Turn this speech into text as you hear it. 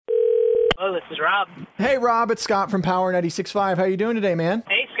Hello, this is Rob. Hey, Rob, it's Scott from Power 96.5. How you doing today, man?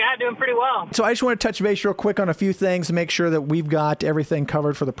 Hey, Scott, doing pretty well. So I just want to touch base real quick on a few things to make sure that we've got everything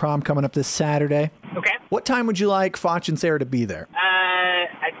covered for the prom coming up this Saturday. Okay. What time would you like Foch and Sarah to be there?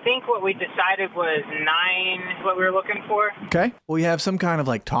 I think what we decided was 9 is what we were looking for. Okay. Will you have some kind of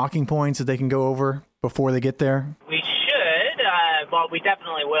like talking points that they can go over before they get there? We should. Well, we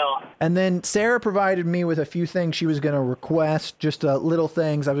definitely will. And then Sarah provided me with a few things she was going to request, just little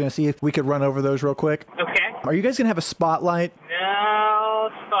things. I was going to see if we could run over those real quick. Okay. Are you guys going to have a spotlight? No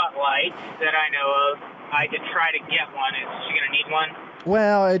spotlights that I know of. I could try to get one. Is she going to need one?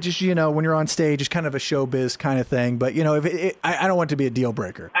 Well, it just, when you're on stage, it's kind of a showbiz kind of thing. But, if I don't want it to be a deal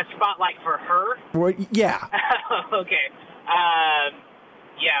breaker. A spotlight for her? Well, yeah. Okay.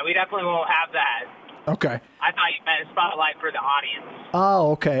 Yeah, we definitely won't have that. Okay. I thought you meant a spotlight for the audience.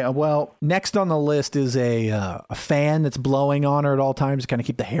 Oh, okay. Well, next on the list is a fan that's blowing on her at all times to kind of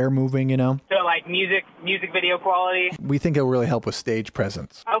keep the hair moving, So like music video quality? We think it'll really help with stage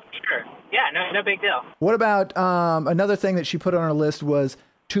presence. Oh, sure. Yeah, no big deal. What about another thing that she put on her list was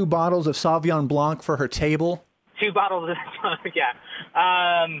 2 bottles of Sauvignon Blanc for her table? 2 bottles of,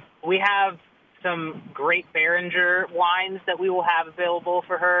 yeah. We have some great Behringer wines that we will have available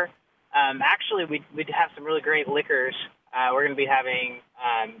for her. Actually, we'd have some really great liquors. We're going to be having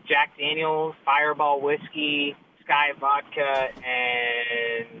Jack Daniel's, Fireball Whiskey, Sky Vodka,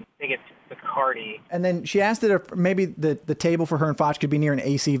 and I think it's Bacardi. And then she asked that maybe the table for her and Foch could be near an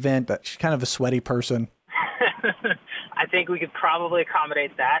AC vent, but she's kind of a sweaty person. I think we could probably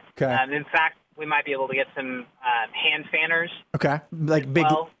accommodate that. Okay. In fact, we might be able to get some hand fanners. Okay. Like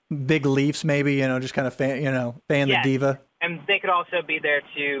big leaves maybe, just kind of fan the diva. And they could also be there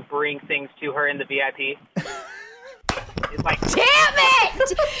to bring things to her in the VIP. Damn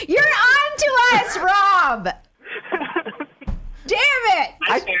it! You're on to us, Rob! Damn it!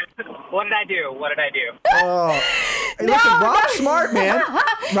 What did I do? Oh, hey, listen, Rob's smart, man.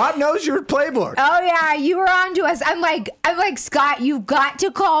 Rob knows your playbook. Oh yeah, you were on to us. I'm like, Scott, you've got to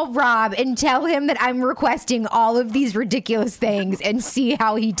call Rob and tell him that I'm requesting all of these ridiculous things and see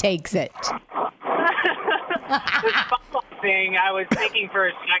how he takes it. This follow-up thing, I was thinking for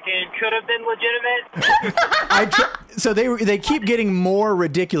a second, could have been legitimate. So they keep getting more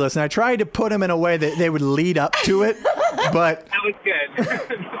ridiculous, and I tried to put them in a way that they would lead up to it, but that was good.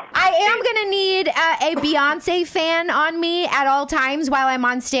 I am gonna need a Beyonce fan on me at all times while I'm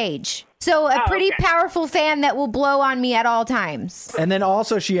on stage. So a pretty powerful fan that will blow on me at all times. And then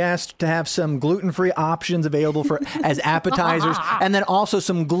also she asked to have some gluten-free options available for as appetizers, and then also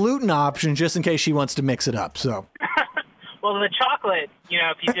some gluten options just in case she wants to mix it up. So. Well, the chocolate,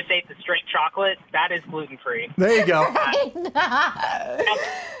 if you just ate the straight chocolate, that is gluten-free. There you go. Have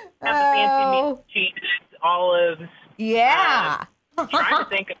the fancy meat, cheese, olives. Yeah. I'm trying to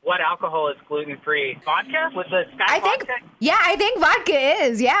think of what alcohol is gluten-free. Vodka? With the Sky Vodka? Yeah, I think vodka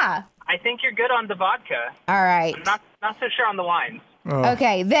is, yeah. I think you're good on the vodka. All right. I'm not so sure on the wines. Oh.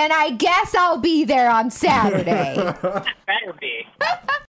 Okay, then I guess I'll be there on Saturday. Better be.